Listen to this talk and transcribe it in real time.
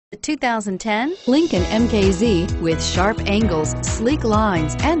The 2010 Lincoln MKZ. With sharp angles, sleek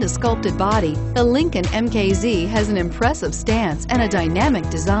lines, and a sculpted body, the Lincoln MKZ has an impressive stance and a dynamic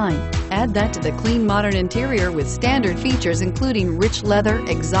design. Add that to the clean modern interior with standard features including rich leather,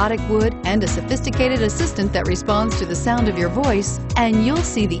 exotic wood, and a sophisticated assistant that responds to the sound of your voice, and you'll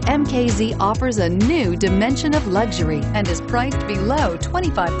see the MKZ offers a new dimension of luxury and is priced below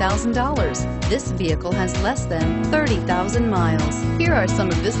 $25,000. This vehicle has less than 30,000 miles. Here are some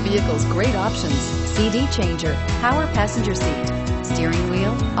of this vehicle's great options: CD changer, power passenger seat, steering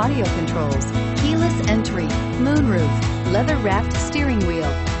wheel audio controls, keyless entry, moonroof, leather-wrapped steering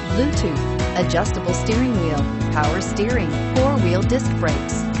wheel, Bluetooth, adjustable steering wheel, power steering, four-wheel disc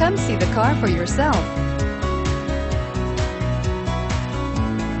brakes. Come see the car for yourself.